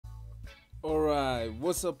Alright,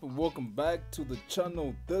 what's up and welcome back to the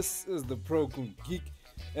channel. This is the Prokon Geek,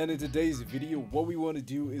 and in today's video what we want to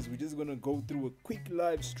do is we're just going to go through a quick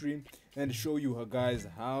live stream and show you guys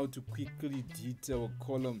how to quickly detail a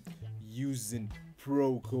column using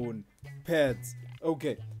Prokon pads.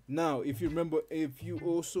 Okay, now if you remember, if you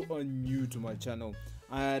also are new to my channel,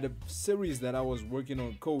 I had a series that I was working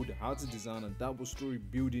on code how to design a double story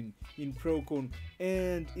building in Prokon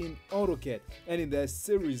and in AutoCAD, and in that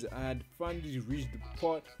series I had finally reached the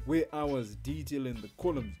part where I was detailing the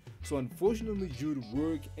columns. So unfortunately, due to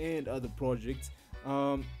work and other projects,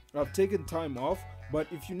 I've taken time off, but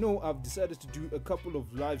if you know, I've decided to do a couple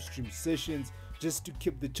of live stream sessions just to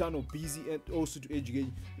keep the channel busy and also to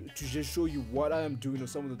educate, to just show you what I am doing or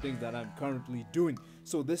some of the things that I'm currently doing.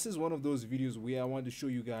 So this is one of those videos where I want to show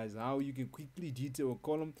you guys how you can quickly detail a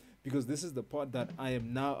column, because this is the part that I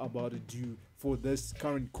am now about to do for this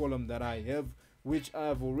current column that I have, which I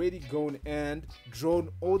have already gone and drawn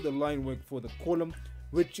all the line work for the column,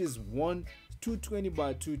 which is 220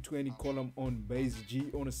 by 220 column on base G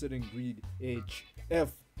on a certain grid HF.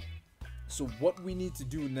 So what we need to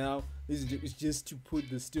do now is just to put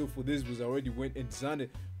the steel for this, because I already went and designed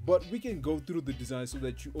it, but we can go through the design so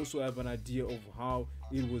that you also have an idea of how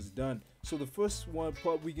it was done. So the first one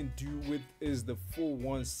part we can do with is the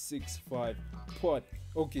 4165 part.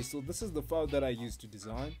 Okay, so this is the file that I used to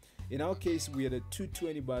design. In our case, we had a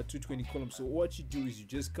 220 by 220 column. So what you do is you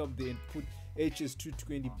just come there and put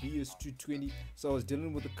HS220, BS220. So I was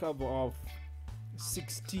dealing with a cover of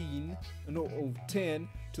 10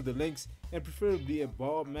 to the lengths, and preferably a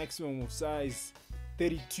bar maximum of size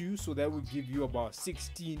 32, so that would give you about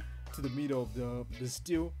 16 to the middle of the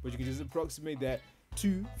steel, but you can just approximate that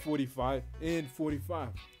to 45 and 45,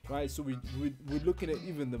 right? So we're looking at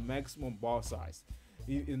even the maximum bar size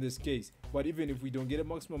in this case, but even if we don't get a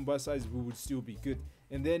maximum bar size, we would still be good.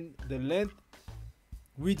 And then the length,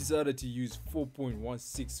 we decided to use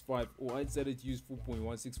 4.165, or I decided to use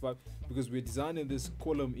 4.165 because we're designing this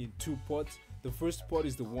column in two parts. The first part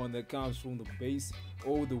is the one that comes from the base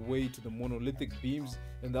all the way to the monolithic beams,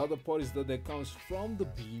 and the other part is that comes from the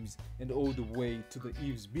beams and all the way to the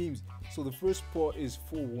eaves beams. So the first part is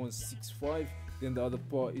 4165, then the other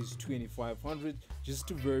part is 2500. Just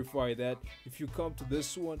to verify that, if you come to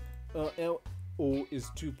this one, LO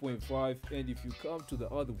is 2.5, and if you come to the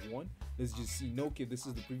other one, let's just see, okay, this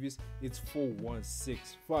is the previous, it's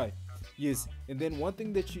 4165. Yes, and then one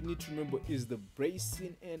thing that you need to remember is the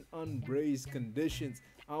bracing and unbraced conditions.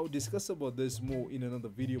 I'll discuss about this more in another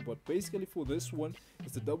video, but basically for this one,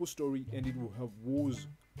 it's a double story and it will have walls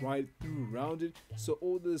right through around it. So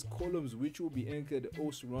all those columns which will be anchored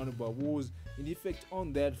or surrounded by walls, in effect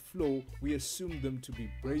on that floor, we assume them to be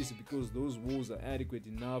braced because those walls are adequate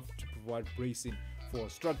enough to provide bracing for a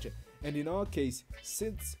structure. And in our case,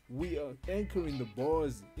 since we are anchoring the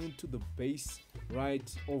bars into the base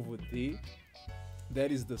right over there,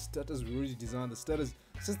 that is the stutters. We already designed the stutters.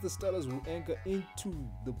 Since the stutters will anchor into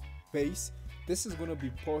the base, this is going to be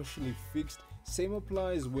partially fixed. Same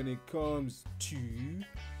applies when it comes to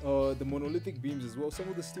the monolithic beams as well. Some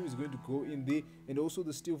of the steel is going to go in there, and also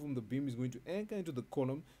the steel from the beam is going to anchor into the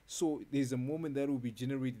column. So there's a moment that will be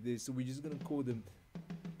generated there. So we're just going to call them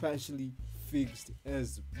partially fixed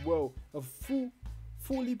as well. A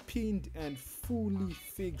fully pinned and fully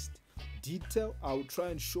fixed detail, I'll try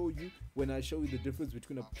and show you when I show you the difference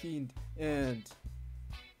between a pinned and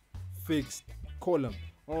fixed column.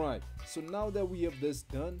 Alright, so now that we have this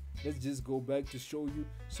done, let's just go back to show you.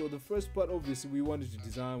 So the first part obviously we wanted to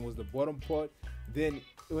design was the bottom part. Then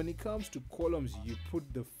when it comes to columns, you put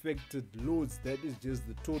the factored loads, that is just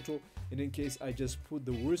the total. And in case I just put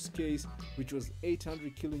the worst case, which was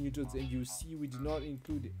 800 kilonewtons, and you see we did not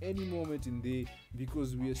include any moment in there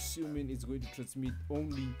because we're assuming it's going to transmit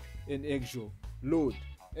only an axial load,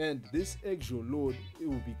 and this axial load, it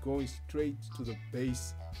will be going straight to the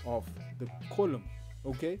base of the column.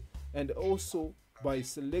 Okay, and also by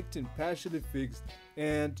selecting partially fixed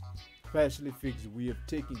and partially fixed, we have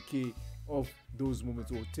taken care of those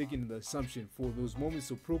moments, or taking the assumption for those moments,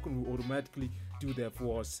 so Prokon will automatically do that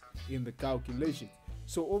for us in the calculation.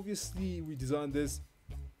 So obviously we designed this,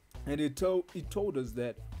 and it told us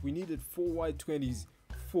that we needed 4 Y20s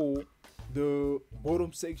for the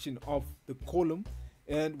bottom section of the column,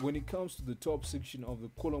 and when it comes to the top section of the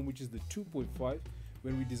column, which is the 2.5,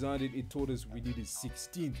 when we designed it, it told us we needed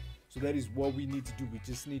 16. So that is what we need to do. We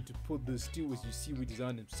just need to put the steel, as you see, we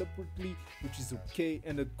designed them separately, which is okay,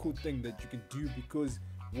 and a cool thing that you can do, because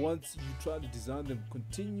once you try to design them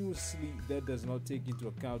continuously, that does not take into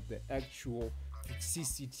account the actual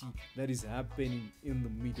fixicity that is happening in the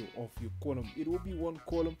middle of your column. It will be one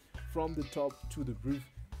column from the top to the roof,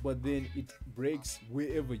 but then it breaks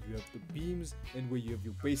wherever you have the beams and where you have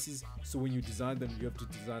your bases. So when you design them, you have to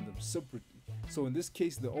design them separately. So in this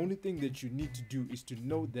case, the only thing that you need to do is to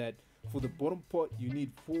know that for the bottom part you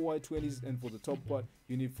need 4y20s, and for the top part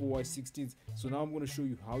you need 4y16s. So now I'm going to show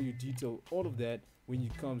you how you detail all of that when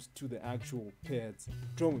it comes to the actual pads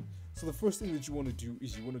drawing. So the first thing that you want to do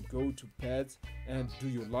is you want to go to pads and do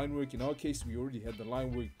your line work. In our case, we already had the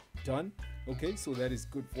line work done. Okay, so that is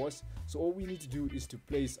good for us. So all we need to do is to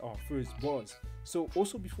place our first bars. So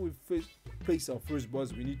also before we place our first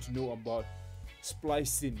bars, we need to know about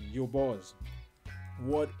splicing your bars.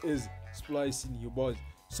 What is splicing your bars?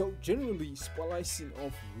 So generally, splicing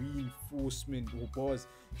of reinforcement or bars,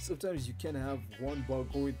 sometimes you can have one bar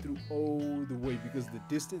going through all the way because the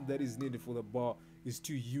distance that is needed for the bar is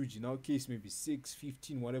too huge. In our case, maybe 6,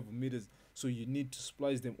 15, whatever meters. So you need to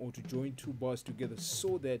splice them or to join two bars together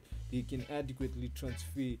so that they can adequately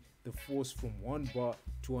transfer the force from one bar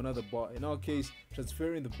to another bar. In our case,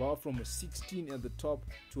 transferring the bar from a 16 at the top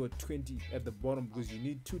to a 20 at the bottom, because you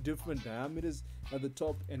need two different diameters at the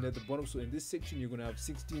top and at the bottom. So in this section you're going to have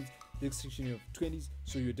 16s, this section you have 20s,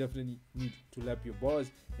 so you definitely need to lap your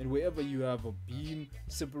bars. And wherever you have a beam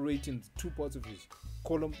separating the two parts of your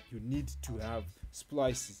column, you need to have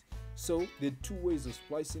splices. So there are two ways of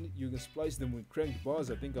splicing it. You can splice them with cranked bars.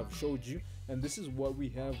 I think I've showed you, and this is what we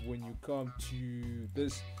have when you come to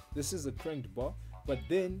this. This is a cranked bar, but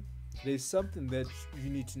then there's something that you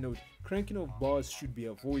need to note. Cranking of bars should be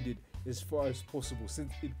avoided as far as possible,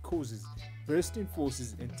 since it causes bursting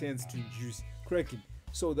forces and tends to induce cracking.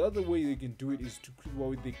 So the other way you can do it is to create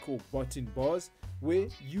what they call button bars, where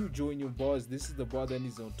you join your bars. This is the bar that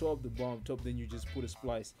is on top, the bar on top, then you just put a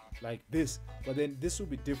splice like this. But then this will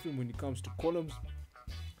be different when it comes to columns.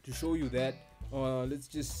 To show you that, let's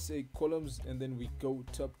just say columns, and then we go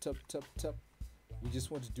top, top, top, top. We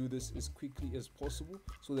just want to do this as quickly as possible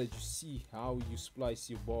so that you see how you splice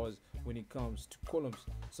your bars when it comes to columns.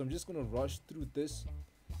 So I'm just going to rush through this.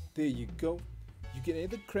 There you go. You can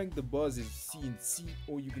either crank the bars as C and C,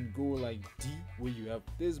 or you can go like D, where you have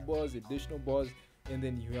this bars, additional bars, and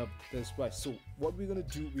then you have the splice. So what we're going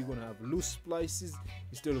to do, we're going to have loose splices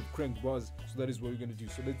instead of cranked bars. So that is what we're going to do.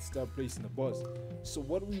 So let's start placing the bars. So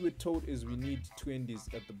what we were told is we need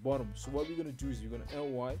 20s at the bottom. So what we're going to do is we're going to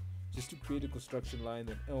LY just to create a construction line,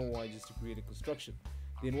 then LY just to create a construction.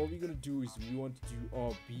 Then what we're going to do is we want to do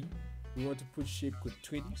RB. We want to put shape code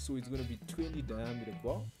 20, so it's going to be 20 diameter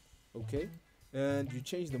bar. Okay, and you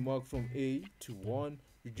change the mark from A to 1,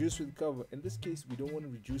 reduce with cover. In this case, we don't want to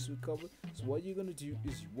reduce with cover, so what you're going to do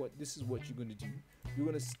is this is what you're going to do. You're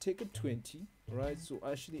going to take a 20, right? So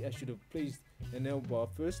actually I should have placed an L bar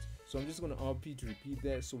first, so I'm just going to RP to repeat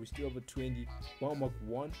that. So we still have a 20, bar mark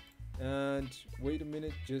 1, and wait a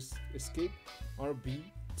minute, just escape, RB,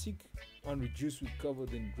 tick, and reduce with cover,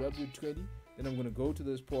 then grab your 20. Then I'm going to go to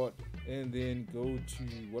this part and then go to,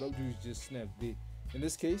 what I'll do is just snap there. In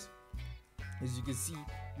this case, as you can see,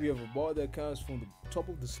 we have a bar that comes from the top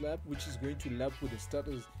of the slab, which is going to lap with the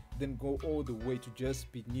starters, then go all the way to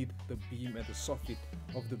just beneath the beam at the socket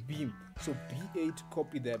of the beam. So B8 to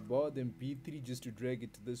copy that bar, then B3 just to drag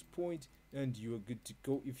it to this point, and you are good to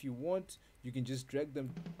go. If you want, you can just drag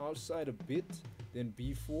them outside a bit, then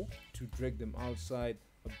B4 to drag them outside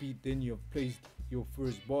a bit, then you have placed your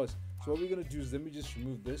first bars. So what we're going to do is, let me just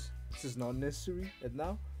remove this. This is not necessary. And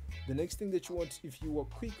now the next thing that you want, if you are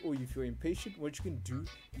quick or if you're impatient, what you can do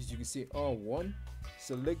is you can say R1,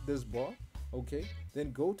 select this bar, okay,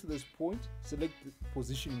 then go to this point, select the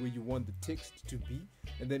position where you want the text to be,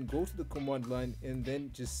 and then go to the command line and then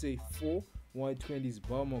just say 4 Y20s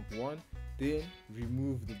bar mark 1, then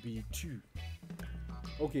remove the B2.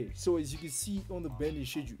 Okay, so as you can see on the bending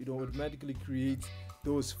schedule, it automatically creates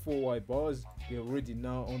those 4Y bars. They're already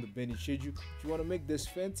now on the bending schedule. If you want to make this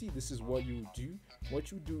fancy, this is what you would do.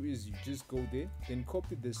 What you do is you just go there, then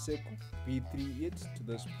copy the circle, B3 it to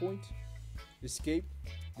this point, escape,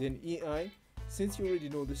 then EI. Since you already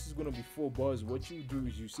know this is going to be 4 bars, what you do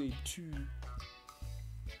is you say 2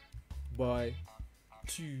 by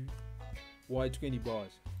 2 Y20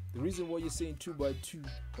 bars. The reason why you're saying 2 by 2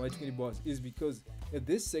 Y20 bars is because at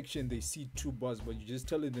this section they see 2 bars, but you're just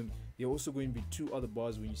telling them there are also going to be 2 other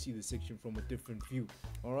bars when you see the section from a different view.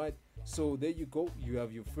 Alright, so there you go. You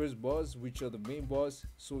have your first bars, which are the main bars.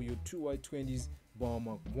 So your 2 Y20s bar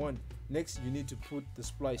mark 1. Next, you need to put the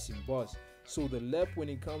splicing bars. So the lap, when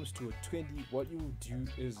it comes to a 20, what you will do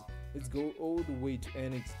is let's go all the way to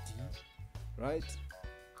NXD, right?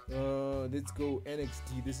 Let's go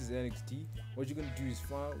NXD. This is NXD. What you're going to do is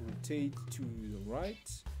file, rotate to the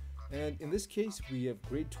right, and in this case we have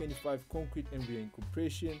grade 25 concrete and we are in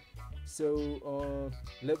compression. So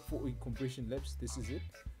lap for compression laps, this is it.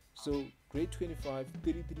 So grade 25,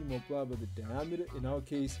 33 multiplied by the diameter. In our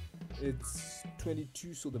case, it's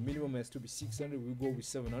 22, so the minimum has to be 600. We'll go with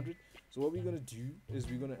 700. So what we're gonna do is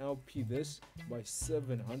we're gonna LP this by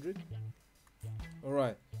 700. All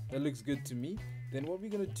right, that looks good to me. Then what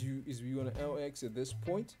we're gonna do is we're gonna LX at this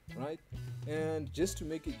point, right? And just to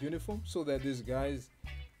make it uniform, so that these guys,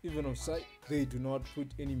 even on site, they do not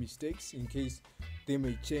put any mistakes in case they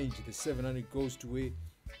may change. The 700 goes to where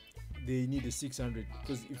they need a 600,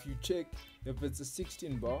 because if you check, if it's a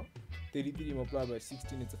 16 bar, 33 multiplied by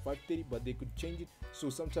 16, it's a 530, but they could change it. So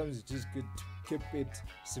sometimes it's just good to keep it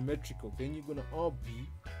symmetrical. Then you're gonna RB,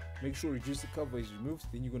 make sure reduce the cover is removed.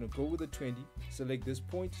 Then you're gonna go with a 20, select this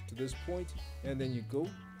point to this point, and then you go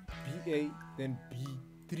BA, then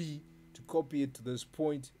B3 to copy it to this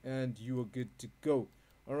point, and you are good to go.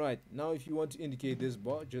 All right, now if you want to indicate this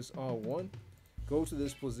bar, just R1, go to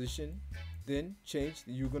this position, then change.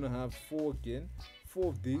 You're gonna have 4 again, 4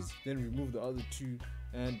 of these, then remove the other 2,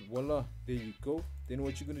 and voila, there you go. Then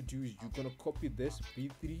what you're gonna do is you're gonna copy this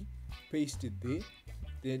B3, paste it there,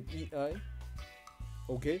 then EI,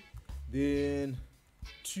 okay, then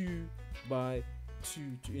 2 by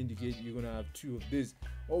 2 to indicate you're gonna have 2 of this.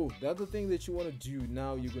 Oh, the other thing that you want to do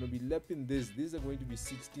now, you're gonna be lapping this. These are going to be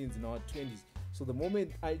 16s, not 20s. So the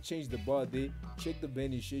moment I change the bar there, check the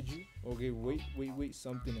bending schedule. Okay, wait,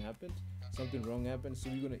 something happened, something wrong happened. So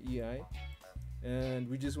we're gonna EI, and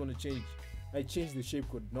we just want to change. I changed the shape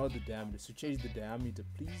code, not the diameter. So change the diameter,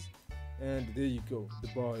 please. And there you go, the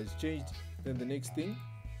bar has changed. Then the next thing,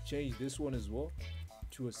 change this one as well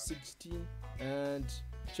to a 16, and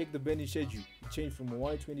check the bending schedule. Change from a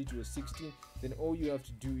Y20 to a 16. Then all you have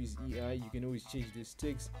to do is EI. You can always change this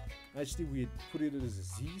text. Actually, we had put it as a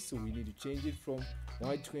Z, so we need to change it from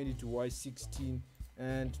Y20 to Y16,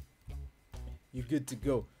 and you're good to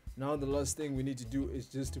go. Now the last thing we need to do is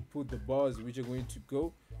just to put the bars which are going to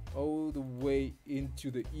go all the way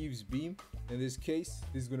into the eaves beam. In this case,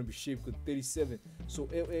 this is going to be shape code 37. So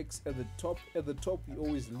LX at the top we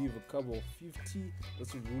always leave a cover of 50.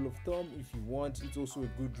 That's a rule of thumb. If you want, it's also a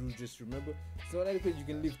good rule. Just remember, it's not adequate, you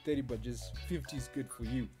can leave 30, but just 50 is good for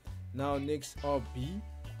you. Now next RB,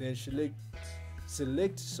 then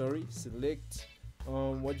select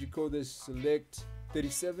what you call this, select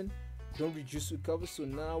 37. Don't reduce the cover. So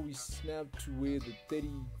now we snap to where the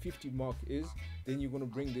 50 mark is. Then you're going to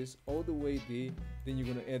bring this all the way there. Then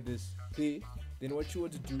you're going to add this there. Then what you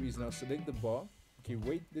want to do is now select the bar. Okay,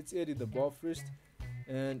 wait, let's edit the bar first,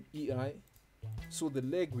 and EI. So the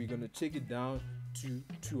leg, we're going to take it down to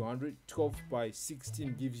 200. 12 by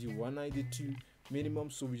 16 gives you 192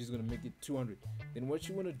 minimum, so we're just going to make it 200. Then what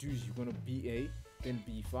you want to do is you're going to BA, then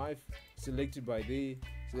B5, select it by there,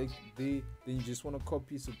 select there, then you just want to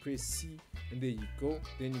copy, so press C, and there you go.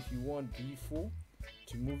 Then if you want B4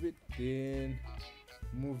 to move it, then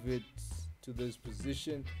move it to this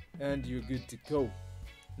position, and you're good to go.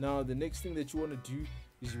 Now the next thing that you want to do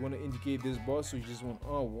is you want to indicate this bar, so you just want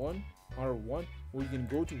R1, or you can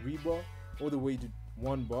go to rebar all the way to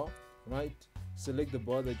 1 bar, right? Select the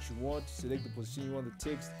bar that you want, select the position you want the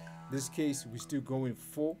text. In this case, we're still going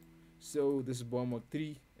 4. So this is bar mark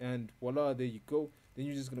 3, and voila, there you go. Then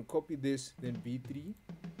you're just going to copy this, then B3,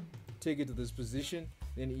 take it to this position,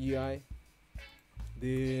 then EI,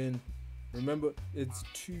 then remember it's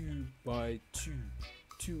 2 by 2,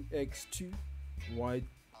 2x2, Y.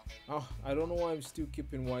 I don't know why I'm still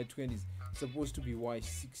keeping Y20s. It's supposed to be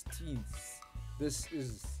Y16s. This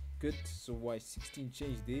is good, so Y16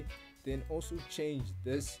 change there. Then also change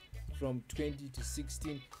this from 20 to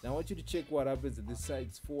 16. Now I want you to check what happens at this side.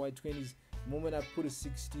 It's 4 Y20s. The moment I put a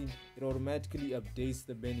 16, it automatically updates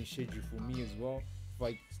the bending schedule for me as well. If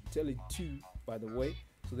I tell it 2, by the way,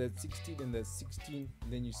 so that's 16 and that's 16,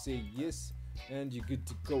 then you say yes, and you're good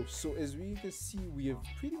to go. So as we can see, we have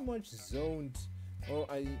pretty much zoned. Oh,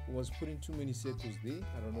 I was putting too many circles there.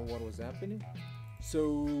 I don't know what was happening.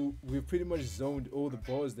 So we've pretty much zoned all the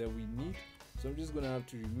bars that we need. So I'm just gonna have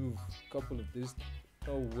to remove a couple of this.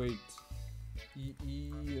 Oh wait,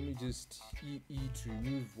 EE, let me just EE to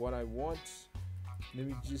remove what I want. Let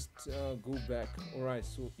me just go back. Alright,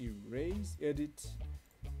 so erase, edit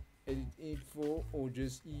info, or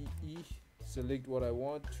just EE, select what I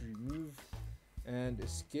want to remove and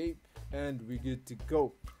escape, and we're good to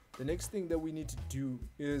go. The next thing that we need to do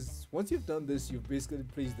is, once you've done this, you've basically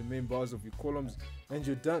placed the main bars of your columns and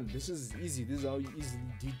you're done. This is easy. This is how you easily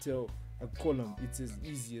detail a column. It's as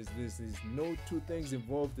easy as this. There's no two things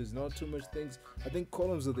involved. There's not too much things. I think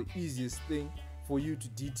columns are the easiest thing for you to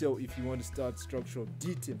detail if you want to start structural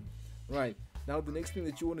detailing. Right, now the next thing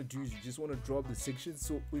that you want to do is you just want to drop the sections.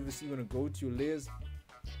 So obviously you're going to go to your layers.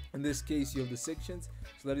 In this case you have the sections,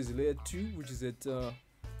 so that is layer 2, which is at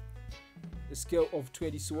a scale of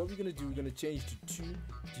 20. So what we're gonna do, we're gonna change to 2.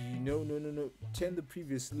 Do you know? No, turn the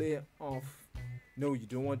previous layer off. No, you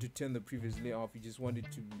don't want to turn the previous layer off. You just want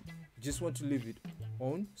it to be, you just want to leave it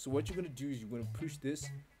on. So what you're gonna do is you're gonna push this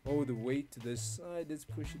all the way to the side. Let's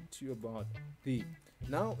push it to about there.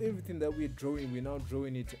 Now everything that we're drawing, we're now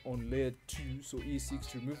drawing it on layer 2. So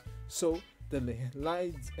E6 removed. So the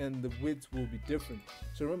lines and the width will be different.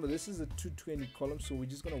 So remember, this is a 220 column, so we're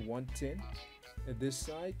just gonna 110 at this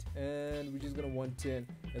side, and we're just gonna 110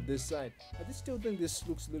 at this side. I just still think this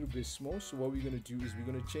looks a little bit small, so what we're gonna do is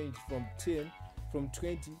we're gonna change from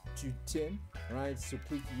 20 to 10, right? So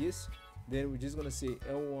click yes, then we're just gonna say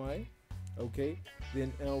ly, okay,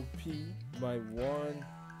 then LP by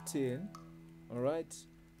 110, all right,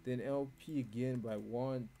 then LP again by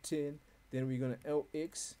 110, then we're gonna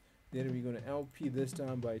LX, then we're gonna LP this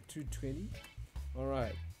time by 220. All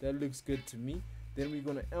right, that looks good to me. Then we're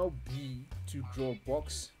gonna LB to draw a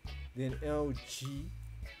box, then LG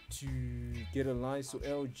to get a line, so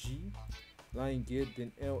LG line get,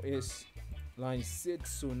 then LS line set.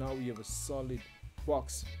 So now we have a solid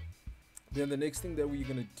box. Then the next thing that we're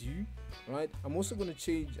gonna do, right, I'm also gonna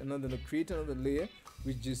create another layer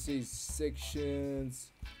which just says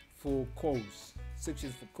sections for codes.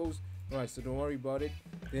 Right, so don't worry about it.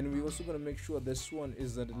 Then we're also gonna make sure this one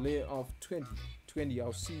is at a layer of 20.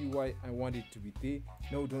 I'll see why I want it to be there.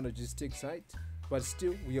 No, don't just take site, but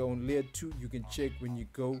still we are on layer 2. You can check when you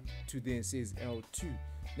go to there, it says L2.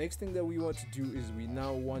 Next thing that we want to do is we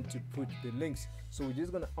now want to put the links. So we're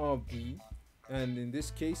just gonna RB, and in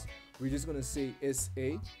this case we're just gonna say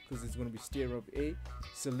SA because it's gonna be stir up A.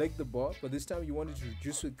 Select the bar, but this time you want it to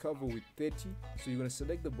reduce with cover with 30. So you're gonna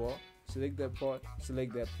select the bar, select that part,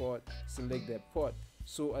 select that part, select that part.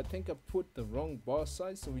 So I think I put the wrong bar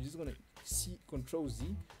size, so we're just gonna Control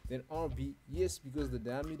Z, then RB, yes, because the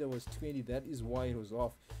diameter was 20, that is why it was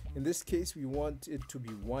off. In this case we want it to be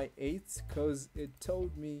Y8 because it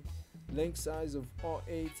told me length size of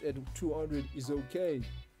R8 at 200 is okay,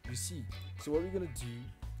 you see. So what we're gonna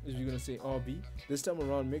do is we're gonna say RB. This time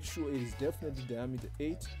around, make sure it is definitely diameter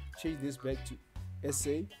 8. Change this back to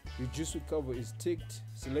SA. Reduce with cover is ticked.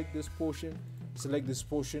 Select this portion, select this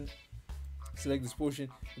portion, select this portion.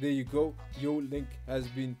 There you go, your link has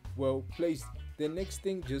been well placed. The next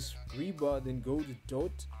thing, just rebar, then go to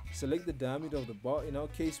dot, select the diameter of the bar. In our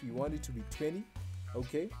case we want it to be 20,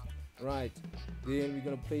 okay, right. Then we're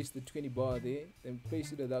gonna place the 20 bar there, then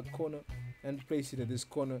place it at that corner, and place it at this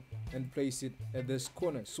corner, and place it at this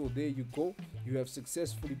corner. So there you go, you have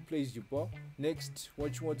successfully placed your bar. Next,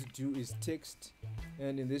 what you want to do is text,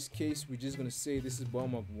 and in this case we're just gonna say this is bar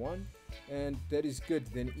mark 1, and that is good.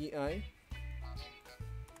 Then EI,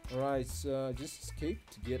 alright, so just escape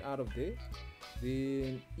to get out of there.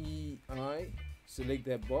 Then EI, select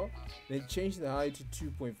that bar, then change the height to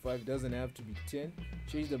 2.5. doesn't have to be 10.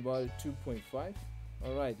 Change the bar to 2.5.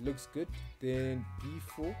 alright, looks good. Then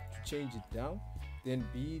B4 to change it down, then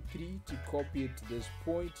B3 to copy it to this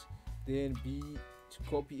point, then B to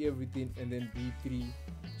copy everything, and then B3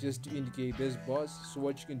 just to indicate this bars. So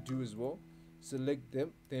what you can do as well, select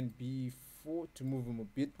them, then B4 to move them a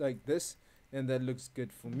bit like this, and that looks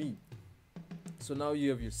good for me. So now you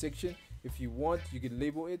have your section. If you want, you can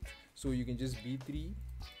label it, so you can just B3,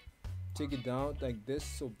 take it down like this.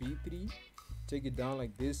 So B3, take it down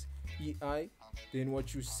like this. EI, then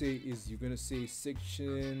what you say is you're gonna say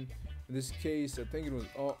section. In this case I think it was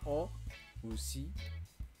RR, we'll see.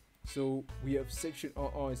 So we have section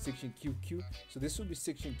RR and section QQ, so this will be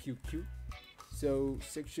section QQ. So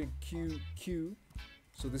section QQ,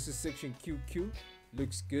 so this is section QQ,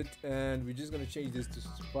 looks good. And we're just gonna change this to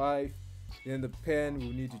 5. Then the pen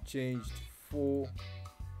we need to change to 4.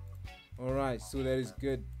 Alright, so that is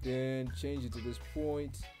good. Then change it to this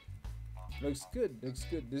point. Looks good, looks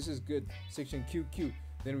good. This is good. Section QQ.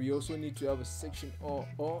 Then we also need to have a section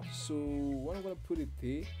RR. So what I'm gonna put it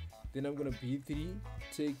there. Then I'm gonna B3,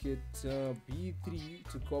 take it B3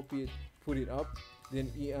 to copy it, put it up. Then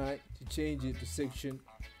EI to change it to section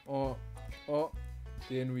RR.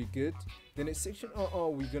 Then we good. Then in section RR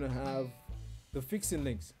we're gonna have the fixing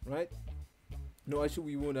links, right? No, actually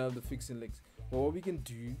we won't have the fixing links. But what we can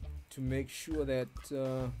do to make sure that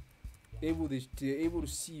they're able to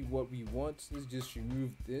see what we want, let's just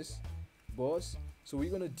remove this boss. So we're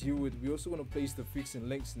gonna deal with, we're also gonna place the fixing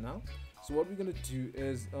links now. So what we're gonna do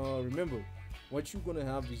is remember, what you're gonna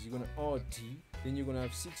have is you're gonna RD, then you're gonna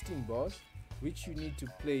have 16 bars, which you need to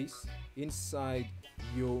place inside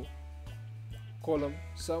your column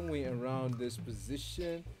somewhere around this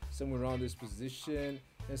position, somewhere around this position,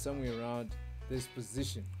 and somewhere around this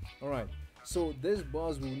position. Alright, so these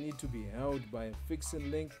bars will need to be held by a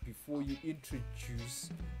fixing link before you introduce,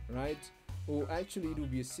 right, or actually it will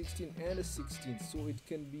be a 16 and a 16, so it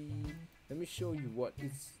can be, let me show you what,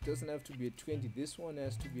 it doesn't have to be a 20, this one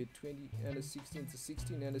has to be a 20 and a 16, it's a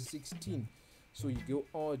 16 and a 16. So you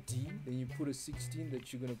go RD, then you put a 16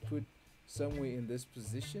 that you're gonna put somewhere in this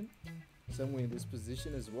position, somewhere in this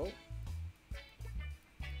position as well,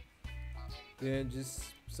 then just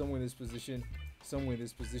somewhere in this position, somewhere in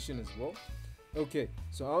this position as well. Okay,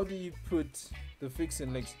 so how do you put the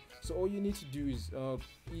fixing links? So all you need to do is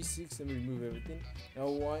E6, let me remove everything,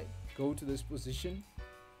 LY, go to this position,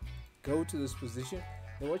 go to this position.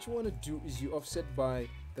 Then what you want to do is you offset by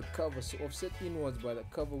the cover, so offset inwards by the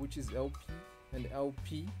cover, which is LP and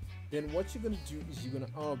LP. Then what you're going to do is you're going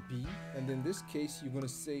to RB, and in this case you're going to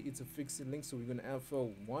say it's a fixing link, so we're going to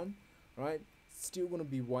FL1, right? Still going to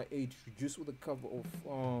be Y8, reduce with a cover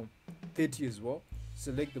of 30 as well.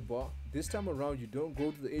 Select the bar. This time around you don't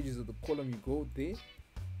go to the edges of the column, you go there,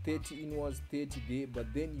 30 inwards, 30 there,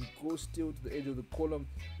 but then you go still to the edge of the column,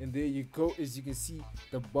 and there you go. As you can see,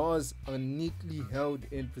 the bars are neatly held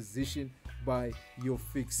in position by your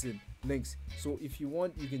fixing links. So if you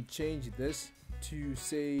want, you can change this to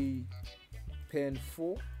say pen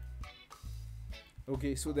 4,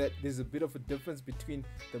 okay, so that there's a bit of a difference between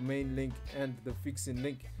the main link and the fixing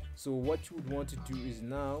link. So what you would want to do is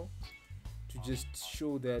now to just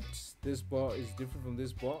show that this bar is different from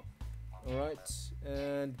this bar, alright,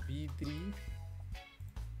 and B3,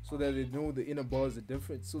 so that they know the inner bars are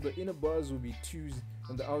different. So the inner bars will be 2s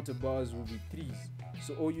and the outer bars will be 3s.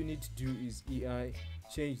 So all you need to do is EI,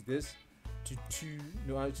 change this to 2,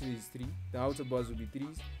 no, actually it's 3. The outer bars will be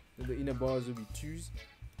 3s, and the inner bars will be 2s.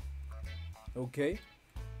 Okay,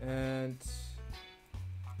 and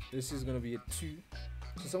this is gonna be a 2.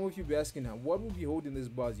 So some of you be asking now, what will be holding these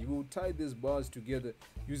bars? You will tie these bars together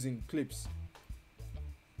using clips.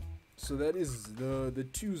 So that is the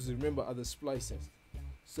 2s, remember, are the splicers.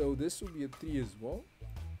 So this will be a 3 as well.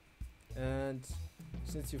 And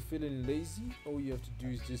since you're feeling lazy, all you have to do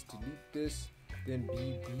is just delete this, then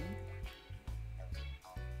BB,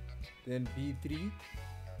 then B3,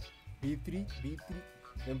 B3, B3,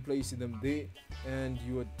 then placing them there, and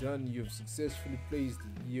you are done. You have successfully placed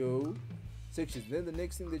your sections. Then the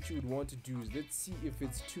next thing that you would want to do is, let's see if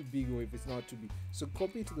it's too big or if it's not too big. So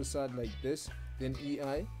copy it to the side like this, then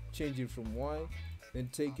EI, change it from Y, then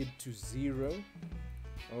take it to 0.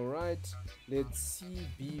 Alright, let's see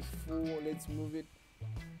B4, let's move it.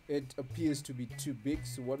 It appears to be too big,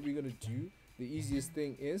 so what we're gonna do, the easiest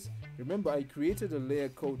thing is, remember I created a layer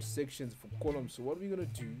code sections for columns, so what we're gonna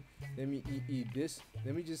do, let me EE this,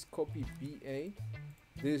 let me just copy BA,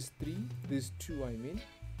 there's 3, there's 2 I mean,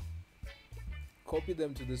 copy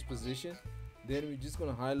them to this position, then we're just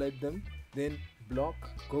gonna highlight them, then block,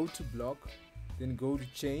 go to block, then go to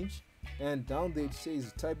change, and down there it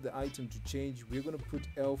says type the item to change. We're gonna put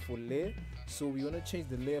L for layer, so we're gonna change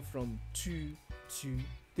the layer from 2 to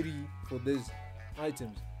 3 for these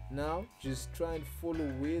items. Now just try and follow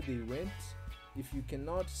where they went. If you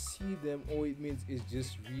cannot see them, all it means is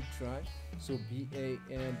just retry. So BA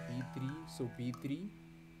and B3, so B3,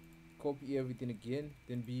 copy everything again,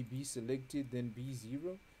 then BB selected, then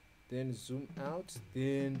B0, then zoom out,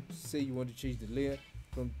 then say you want to change the layer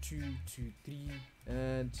from 2 to 3,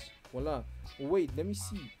 and voila. Wait, let me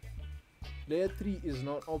see, layer 3 is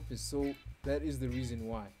not open, so that is the reason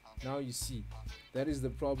why. Now you see, that is the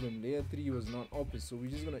problem, layer 3 was not open, so we're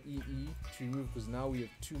just gonna EE to remove, because now we have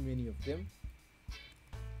too many of them.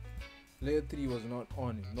 Layer 3 was not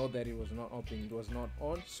on, not that it was not open, it was not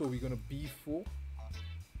on, so we're gonna B4.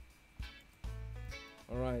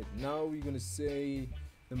 Alright, now we're gonna say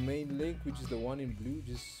the main link, which is the one in blue,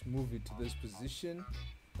 just move it to this position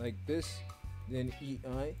like this, then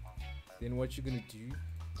EI. Then what you're gonna do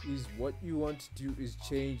is, what you want to do is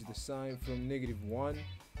change the sign from -1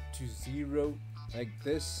 to 0 like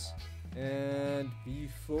this, and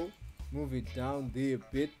B4, move it down there a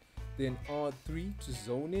bit, then R3 to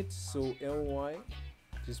zone it, so LY,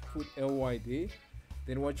 just put LY there.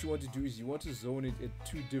 Then what you want to do is you want to zone it at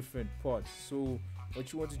 2 different parts. So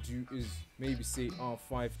what you want to do is maybe say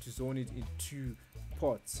R5 to zone it in 2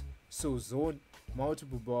 parts. So zone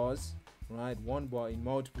multiple bars, right? 1 bar in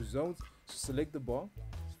multiple zones. So select the bar.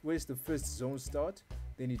 Where's the first zone start?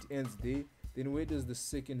 Then it ends there. Then where does the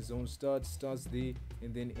second zone start? Starts there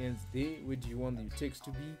and then ends there. Where do you want your text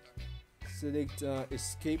to be? Select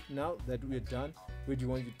escape now that we're done. Where do you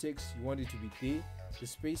want your text? You want it to be there. The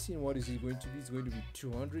spacing, what is it going to be? It's going to be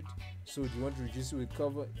 200. So do you want to reduce it with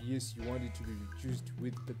cover? Yes, you want it to be reduced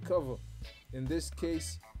with the cover. In this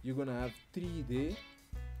case, you're gonna have 3 there.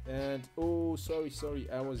 And oh, sorry,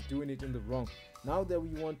 I was doing it in the wrong. Now that we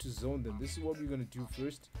want to zone them, this is what we're gonna do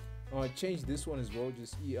first. Change this one as well,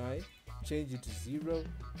 just EI, change it to 0,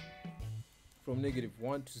 from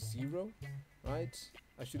 -1 to 0, right?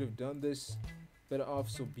 I should have done this better off.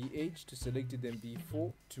 So BH to select it, then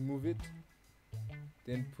B4 to move it,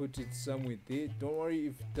 then put it somewhere there. Don't worry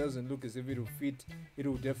if it doesn't look as if it'll fit.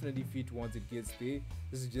 It'll definitely fit once it gets there.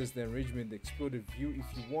 This is just the arrangement, the exploded view.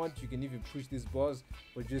 If you want, you can even push these bars,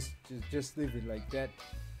 or just leave it like that.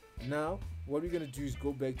 Now what we're gonna do is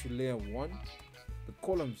go back to layer 1, the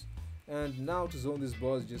columns, and now to zone this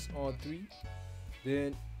bars, just R3,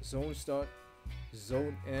 then zone start,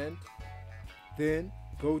 zone end, then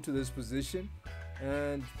go to this position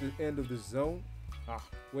and the end of the zone.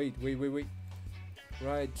 Wait,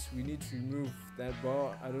 right, we need to remove that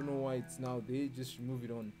bar. I don't know why it's now there. Just remove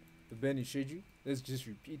it on the bending schedule. Let's just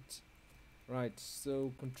repeat. Right,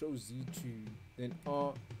 so Control Z2, then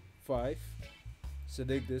R5,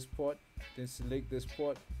 select this part, then select this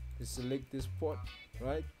part, then select this part,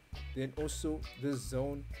 right? Then also this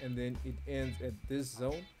zone, and then it ends at this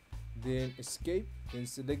zone. Then escape, then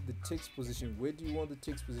select the text position. Where do you want the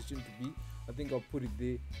text position to be? I think I'll put it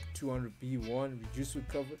there, 200B1, reduce with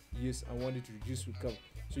cover. Yes, I want it to reduce with cover.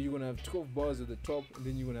 So you're gonna have 12 bars at the top, and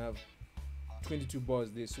then you're gonna have 22 bars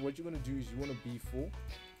there. So what you're gonna do is you want to B4,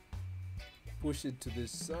 push it to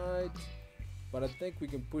this side, but I think we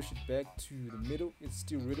can push it back to the middle. It's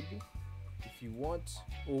still readable if you want,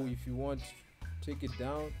 or if you want, take it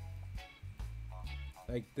down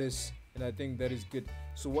like this, and I think that is good.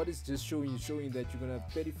 So what it's just showing that you're gonna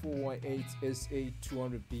have 34Y8 SA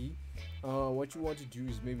 200B. What you want to do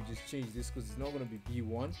is maybe just change this, because it's not gonna be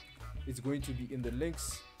B1, it's going to be in the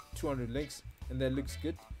links, 200 links, and that looks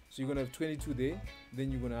good. So you're gonna have 22 there,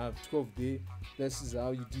 then you're gonna have 12 there. This is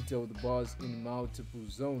how you detail the bars in multiple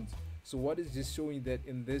zones. So what is just showing that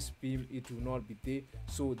in this beam it will not be there.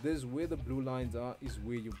 So this, where the blue lines are, is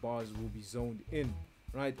where your bars will be zoned in,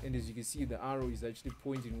 right? And as you can see, the arrow is actually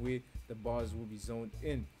pointing where the bars will be zoned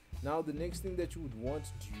in. Now the next thing that you would want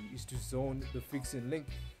to do is to zone the fix and link.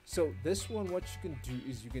 So this one, what you can do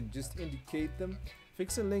is you can just indicate them.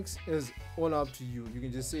 Fix and links is all up to you. You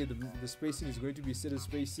can just say the spacing is going to be set as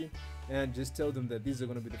spacing, and just tell them that these are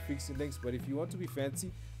going to be the fix and links. But if you want to be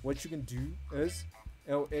fancy, what you can do is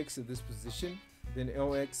LX at this position, then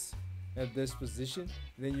LX at this position,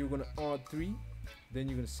 then you're going to R3, then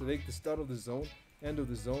you're going to select the start of the zone, end of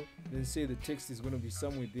the zone, then say the text is going to be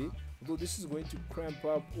somewhere there. Although this is going to cramp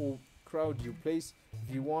up or crowd your place,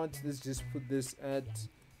 if you want, let's just put this at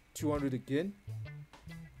 200 again,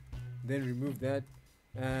 then remove that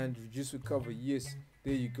and reduce with cover. Yes,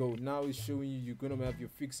 there you go. Now it's showing you you're gonna have your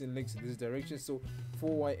fixing links in this direction. So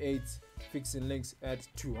 4Y8 fixing links at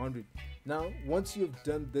 200. Now once you've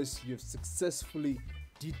done this, you've successfully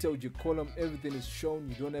detailed your column. Everything is shown.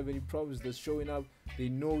 You don't have any problems that's showing up. They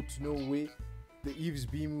know to know where the eaves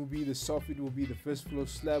beam will be, the soffit will be, the first floor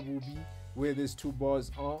slab will be, where there's 2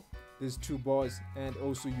 bars are, there's 2 bars, and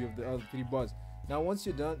also you have the other 3 bars. Now once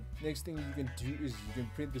you're done, next thing you can do is you can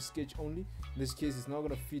print the sketch only. In this case, it's not going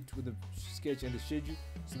to fit with the sketch and the schedule,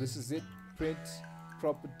 so this is it. Print,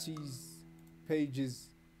 properties, pages,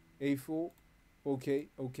 A4,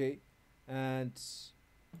 okay, and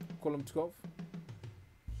column 12,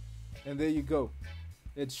 and there you go.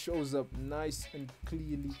 It shows up nice and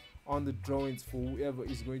clearly on the drawings for whoever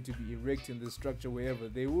is going to be erecting the structure wherever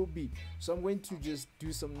they will be. So I'm going to just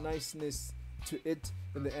do some niceness to it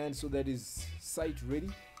in the end so that is site ready.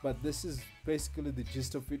 But this is basically the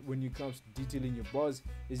gist of it when it comes to detailing your bars.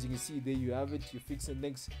 As you can see, there you have it. You're fixing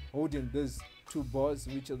links holding these 2 bars,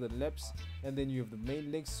 which are the laps, and then you have the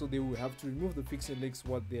main links, so they will have to remove the fixing links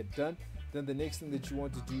once they're done. Then the next thing that you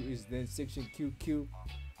want to do is then section QQ.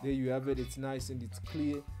 There you have it. It's nice and it's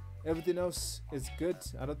clear. Everything else is good.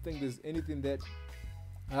 I don't think there's anything that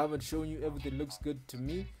I haven't shown you. Everything looks good to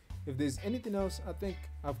me. If there's anything else, I think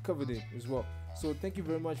I've covered it as well. So thank you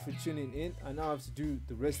very much for tuning in. I now have to do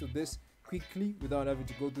the rest of this quickly without having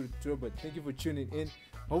to go through the tutorial, but thank you for tuning in.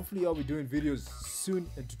 Hopefully I'll be doing videos soon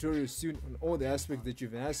and tutorials soon on all the aspects that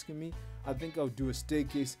you've been asking me. I think I'll do a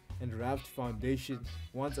staircase and raft foundation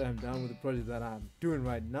once I'm done with the project that I'm doing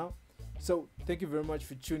right now. So thank you very much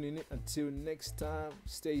for tuning in. Until next time,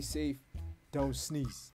 stay safe, don't sneeze.